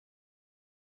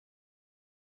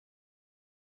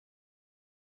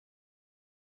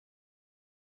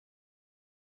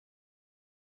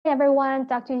Hey everyone,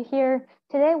 Dr. here.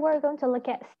 Today we're going to look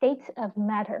at states of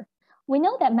matter. We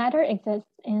know that matter exists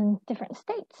in different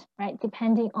states, right?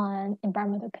 Depending on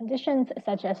environmental conditions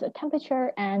such as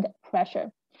temperature and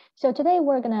pressure. So today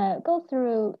we're going to go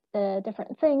through the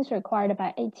different things required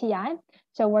by ATI.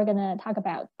 So we're going to talk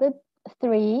about the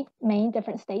three main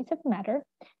different states of matter,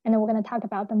 and then we're going to talk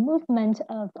about the movement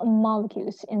of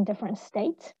molecules in different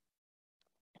states.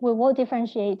 We will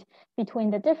differentiate between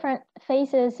the different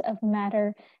phases of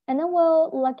matter, and then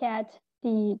we'll look at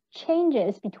the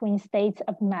changes between states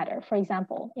of matter. For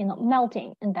example,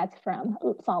 melting, and that's from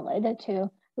solid to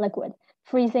liquid.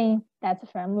 Freezing, that's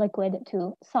from liquid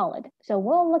to solid. So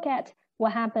we'll look at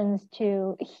what happens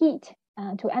to heat,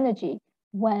 to energy,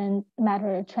 when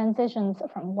matter transitions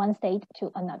from one state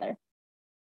to another.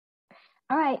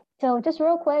 All right, so just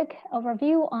real quick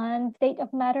overview on state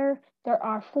of matter. There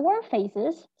are four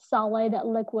phases: solid,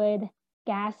 liquid,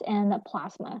 gas, and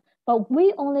plasma. But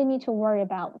we only need to worry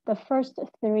about the first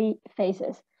three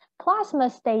phases. Plasma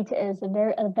state is a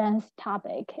very advanced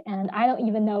topic, and I don't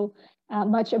even know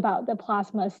much about the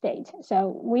plasma state.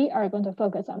 So we are going to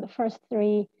focus on the first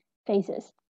three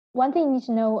phases. One thing you need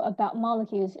to know about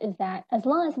molecules is that as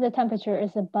long as the temperature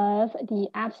is above the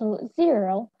absolute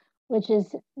zero, which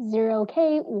is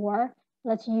 0K, or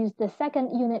let's use the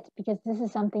second unit because this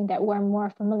is something that we're more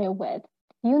familiar with.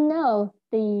 You know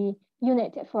the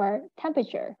unit for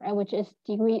temperature, right, which is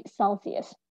degree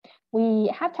Celsius.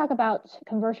 We have talked about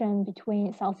conversion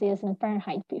between Celsius and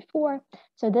Fahrenheit before,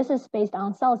 so this is based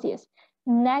on Celsius.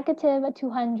 Negative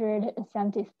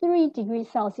 273 degrees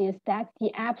Celsius, that's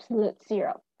the absolute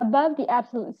zero. Above the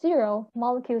absolute zero,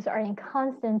 molecules are in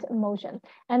constant motion.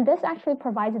 And this actually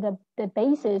provides the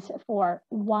basis for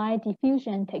why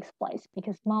diffusion takes place,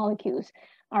 because molecules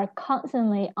are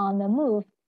constantly on the move,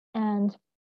 and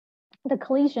the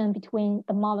collision between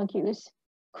the molecules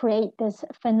create this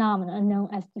phenomenon known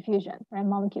as diffusion, right?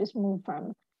 Molecules move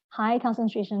from high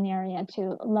concentration area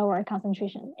to lower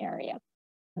concentration area.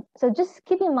 So just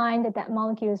keep in mind that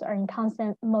molecules are in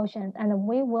constant motion, and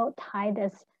we will tie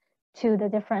this to the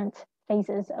different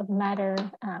phases of matter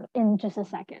in just a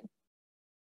second.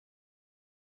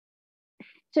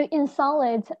 So in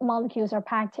solids, molecules are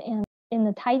packed in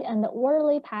the tight and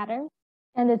orderly pattern,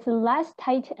 and it's less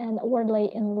tight and orderly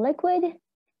in liquid,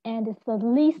 and it's the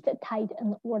least tight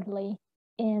and orderly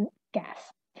in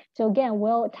gas. So again,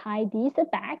 we'll tie these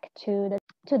back to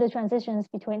the transitions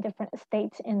between different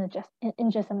states in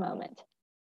just a moment.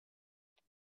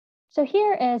 So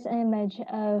here is an image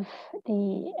of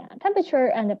the temperature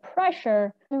and the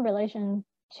pressure in relation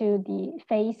to the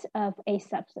phase of a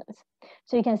substance.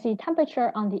 So you can see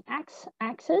temperature on the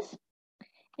x-axis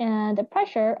and the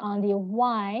pressure on the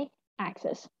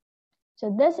y-axis.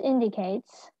 So this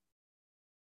indicates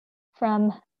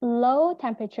from low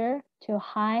temperature to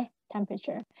high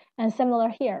temperature. And similar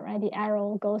here, right? The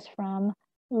arrow goes from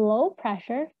low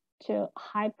pressure to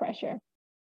high pressure.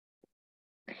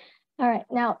 All right,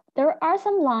 now there are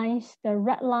some lines, the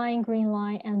red line, green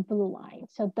line, and blue line.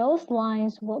 So those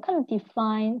lines will kind of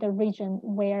define the region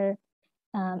where,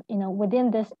 within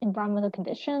this environmental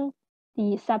condition,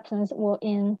 the substance will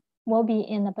be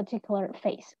in a particular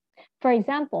phase. For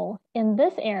example, in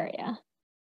this area,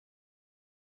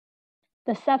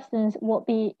 the substance will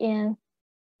be in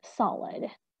solid.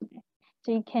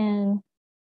 So you can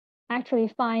actually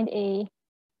find a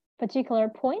particular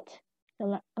point.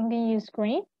 So I'm going to use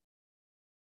green.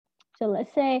 So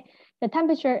let's say the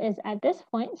temperature is at this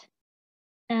point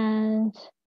and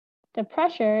the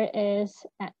pressure is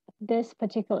at this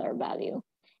particular value.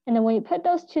 And then when you put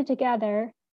those two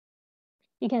together,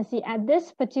 you can see at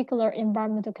this particular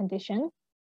environmental condition,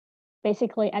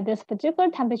 basically at this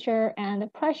particular temperature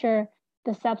and pressure,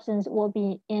 the substance will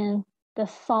be in the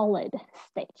solid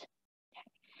state.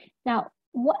 Now,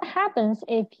 what happens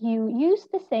if you use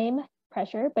the same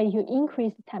pressure, but you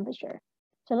increase the temperature?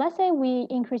 So let's say we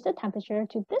increase the temperature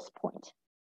to this point.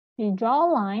 You draw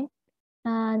a line,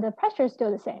 and the pressure is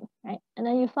still the same, right? And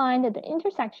then you find that the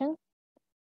intersection.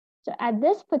 So at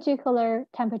this particular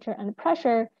temperature and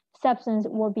pressure, substance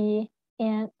will be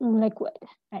in liquid,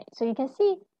 right? So you can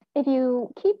see if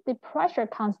you keep the pressure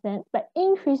constant but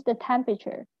increase the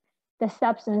temperature, the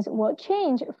substance will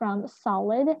change from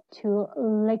solid to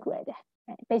liquid.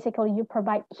 Right? Basically, you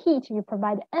provide heat, you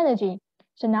provide energy.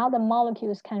 So now the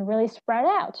molecules can really spread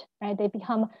out, right? They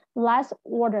become less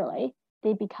orderly.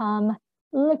 They become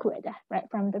liquid, right,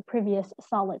 from the previous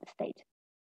solid state.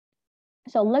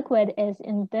 So liquid is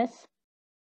in this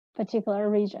particular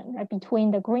region, right,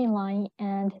 between the green line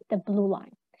and the blue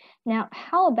line. Now,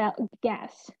 how about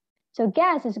gas? So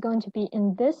gas is going to be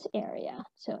in this area.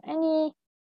 So any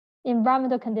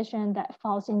environmental condition that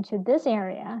falls into this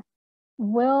area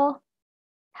will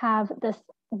have the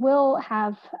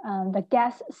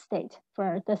gas state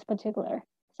for this particular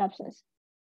substance.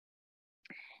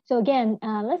 So again,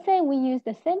 let's say we use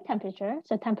the same temperature.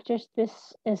 So temperature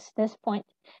is this point,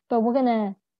 but we're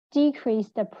gonna decrease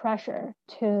the pressure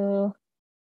to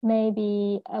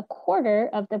maybe a quarter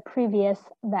of the previous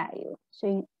value.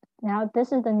 So now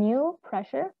this is the new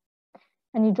pressure,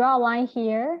 and you draw a line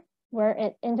here where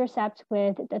it intercepts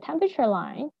with the temperature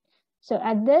line. So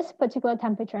at this particular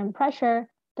temperature and pressure,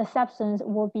 the substance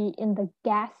will be in the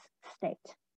gas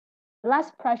state. Less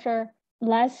pressure,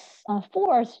 less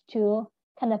force to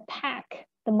kind of pack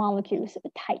the molecules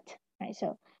tight, right?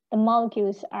 So the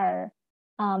molecules are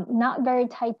not very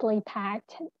tightly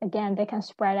packed. Again, they can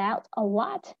spread out a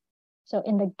lot. So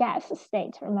in the gas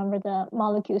state, remember the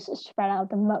molecules spread out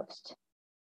the most.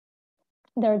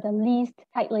 They're the least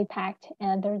tightly packed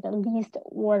and they're the least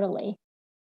orderly.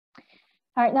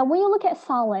 All right, now when you look at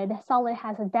solid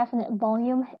has a definite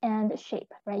volume and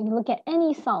shape, right? You look at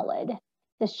any solid,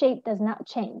 the shape does not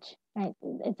change, right?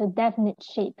 It's a definite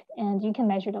shape and you can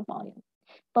measure the volume.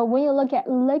 But when you look at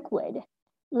liquid,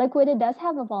 it does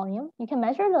have a volume. You can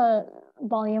measure the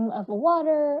volume of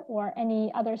water or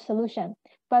any other solution,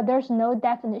 but there's no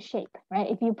definite shape, right?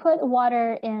 If you put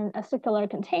water in a circular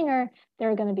container,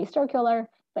 they're going to be circular.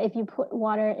 But if you put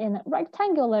water in a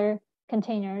rectangular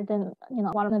container, then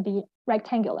water will be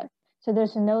rectangular. So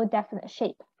there's no definite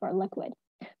shape for liquid.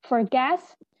 For gas,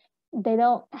 they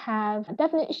don't have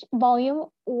definite volume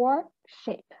or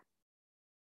shape.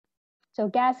 So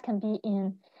gas can be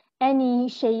in any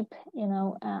shape,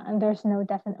 and there's no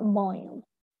definite volume.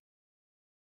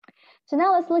 So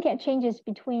now let's look at changes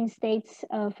between states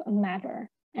of matter.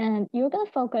 And you're going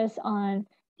to focus on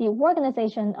the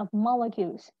organization of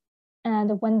molecules.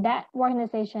 And when that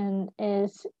organization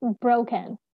is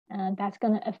broken, that's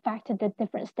going to affect the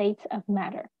different states of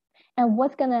matter. And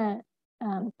what's going to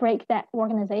break that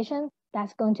organization?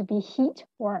 That's going to be heat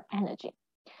or energy.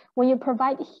 When you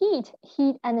provide heat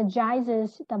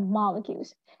energizes the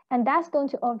molecules, and that's going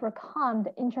to overcome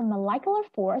the intermolecular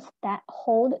force that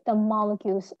hold the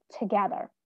molecules together.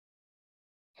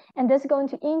 And this is going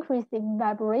to increase the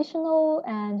vibrational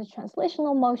and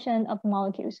translational motion of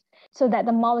molecules so that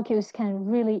the molecules can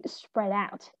really spread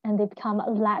out and they become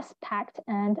less packed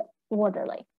and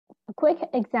orderly. A quick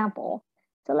example.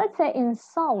 So let's say in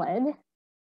solid,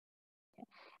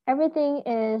 everything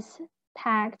is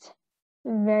packed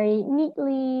very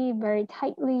neatly, very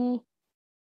tightly.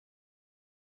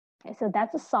 Okay, so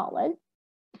that's a solid.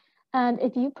 And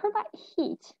if you provide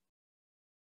heat,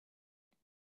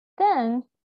 then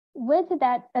with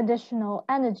that additional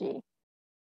energy,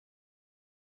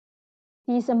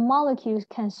 these molecules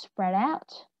can spread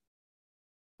out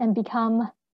and become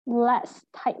less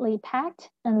tightly packed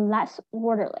and less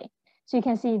orderly. So you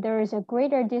can see there is a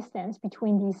greater distance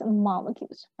between these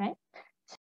molecules, right?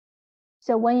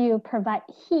 So when you provide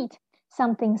heat,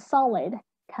 something solid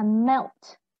can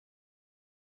melt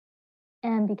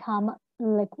and become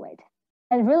liquid.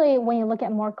 And really, when you look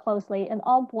at more closely, it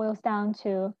all boils down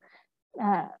to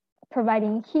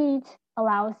providing heat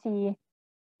allows the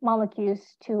molecules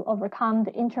to overcome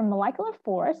the intermolecular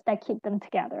force that keep them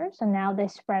together. So now they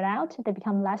spread out, they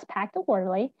become less packed and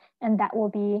orderly, and that will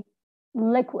be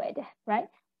liquid, right?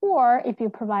 Or if you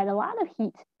provide a lot of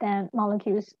heat, then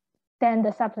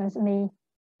the substance may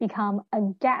become a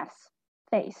gas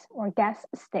phase or gas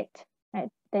state, right?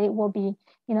 They will be,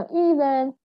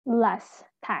 even less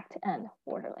packed and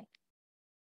orderly.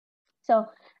 So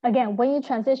again, when you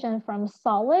transition from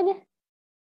solid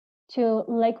to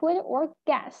liquid or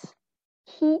gas,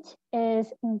 heat is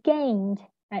gained,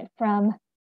 right,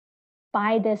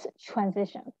 by this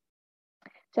transition.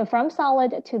 So from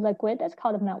solid to liquid, that's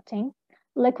called melting.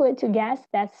 Liquid to gas,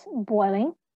 that's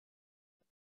boiling.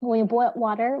 When you boil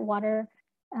water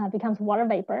becomes water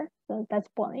vapor, so that's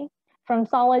boiling. From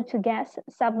solid to gas,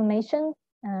 sublimation.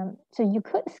 So you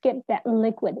could skip that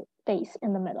liquid phase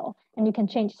in the middle, and you can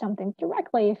change something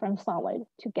directly from solid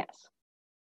to gas.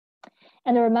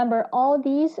 And remember, all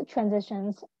these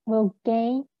transitions will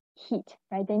gain heat,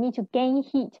 right? They need to gain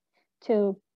heat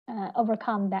to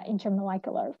overcome that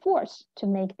intermolecular force to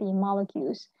make the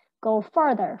molecules go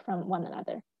further from one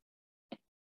another.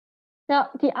 Now,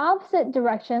 the opposite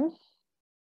direction,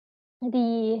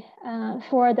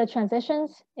 for the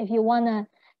transitions, if you want to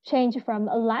change from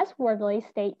a less orderly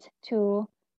state to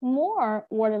more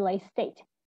orderly state,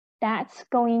 that's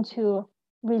going to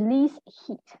release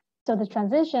heat. So the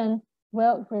transition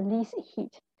will release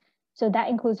heat. So that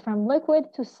includes from liquid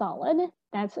to solid,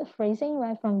 that's freezing,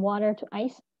 right, from water to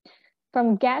ice.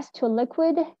 From gas to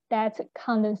liquid, that's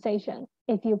condensation.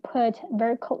 If you put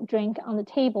very cold drink on the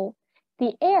table,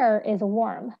 the air is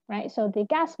warm, right? So the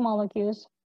gas molecules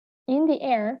in the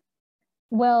air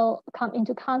will come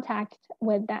into contact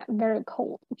with that very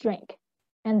cold drink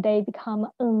and they become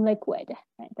liquid,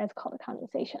 right? That's called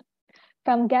condensation.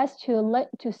 From gas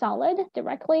to solid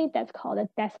directly, that's called a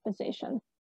deposition.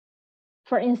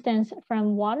 For instance,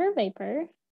 from water vapor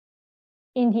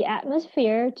in the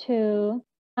atmosphere to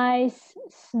ice,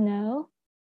 snow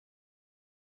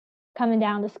coming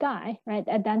down the sky, right?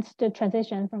 That's the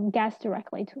transition from gas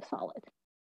directly to solid.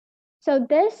 So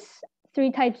this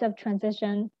 3 types of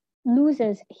transition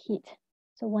loses heat.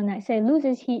 So when I say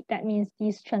loses heat, that means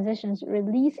these transitions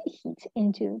release heat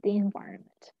into the environment.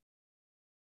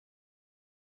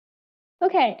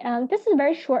 Okay, this is a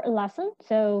very short lesson,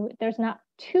 so there's not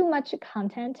too much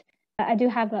content. I do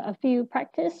have a few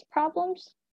practice problems.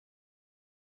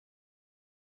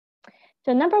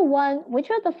 So number 1,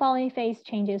 which of the following phase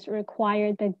changes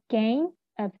require the gain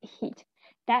of heat?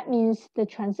 That means the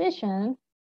transition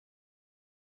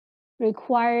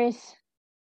requires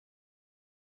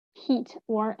heat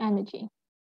or energy.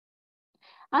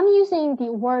 I'm using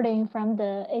the wording from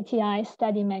the ATI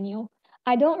study manual.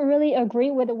 I don't really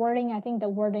agree with the wording. I think the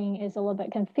wording is a little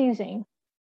bit confusing,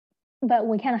 but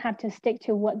we kind of have to stick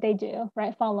to what they do,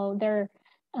 right? Follow their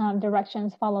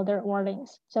directions, follow their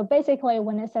wordings. So basically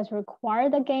when it says require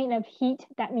the gain of heat,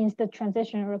 that means the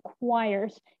transition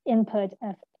requires input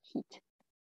of heat.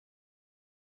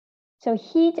 So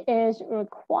heat is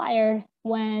required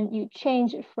when you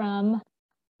change from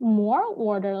more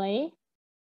orderly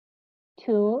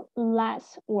to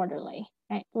less orderly,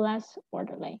 right? Less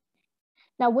orderly.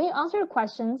 Now, when you answer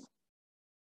questions,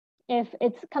 if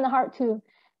it's kind of hard to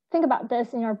think about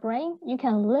this in your brain, you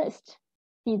can list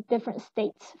the different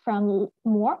states from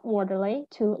more orderly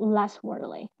to less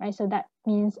orderly, right? So that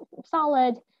means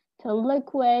solid to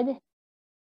liquid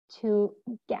to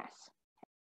gas.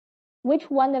 Which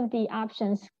one of the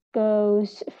options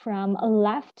goes from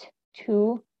left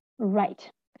to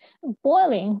right?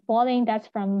 Boiling, that's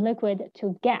from liquid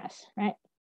to gas, right?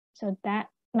 So that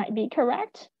might be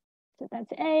correct. So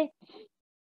that's A.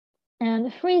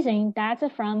 And freezing, that's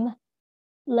from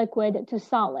liquid to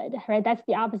solid, right? That's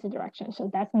the opposite direction. So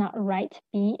that's not right.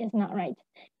 B is not right.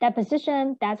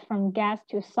 Deposition, that's from gas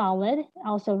to solid,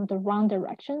 also the wrong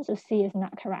direction. So C is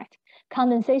not correct.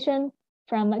 Condensation,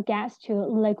 from gas to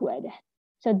liquid.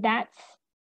 So that's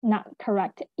not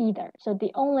correct either. So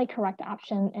the only correct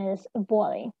option is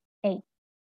boiling, A.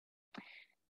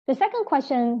 The second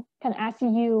question can ask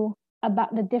you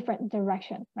about the different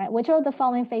direction, right? Which of the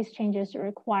following phase changes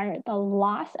require the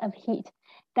loss of heat?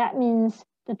 That means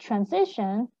the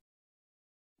transition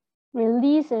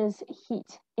releases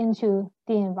heat into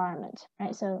the environment,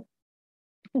 right? So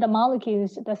the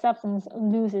molecules, the substance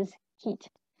loses heat.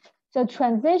 So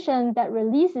transition that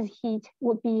releases heat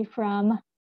would be from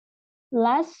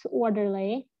less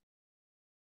orderly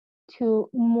to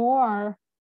more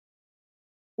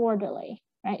orderly,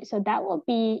 right? So that will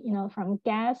be, from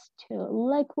gas to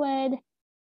liquid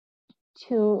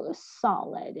to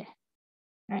solid,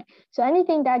 right? So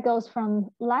anything that goes from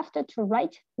left to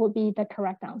right would be the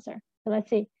correct answer. So let's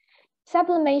see.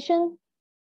 Sublimation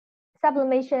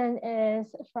is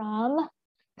from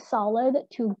solid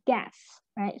to gas,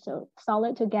 right? So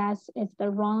solid to gas is the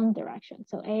wrong direction.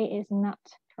 So A is not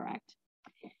correct.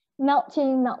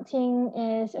 Melting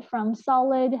is from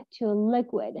solid to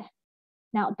liquid.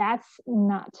 Now that's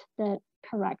not the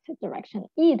correct direction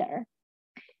either.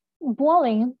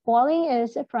 Boiling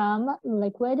is from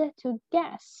liquid to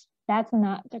gas. That's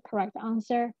not the correct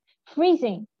answer.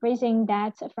 Freezing,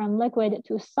 that's from liquid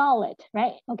to solid,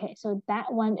 right? Okay, so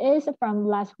that one is from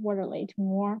less orderly to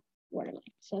more orderly.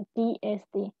 So D is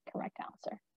the correct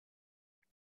answer.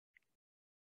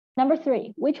 Number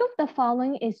 3, which of the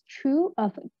following is true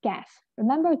of gas?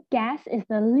 Remember, gas is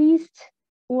the least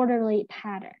orderly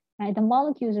pattern, right? The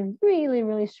molecules are really,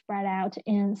 really spread out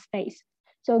in space.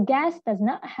 So gas does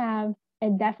not have a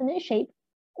definite shape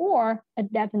or a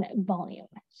definite volume.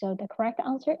 So the correct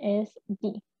answer is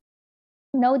D.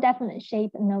 No definite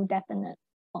shape, no definite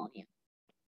volume.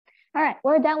 All right,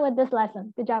 we're done with this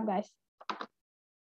lesson. Good job, guys.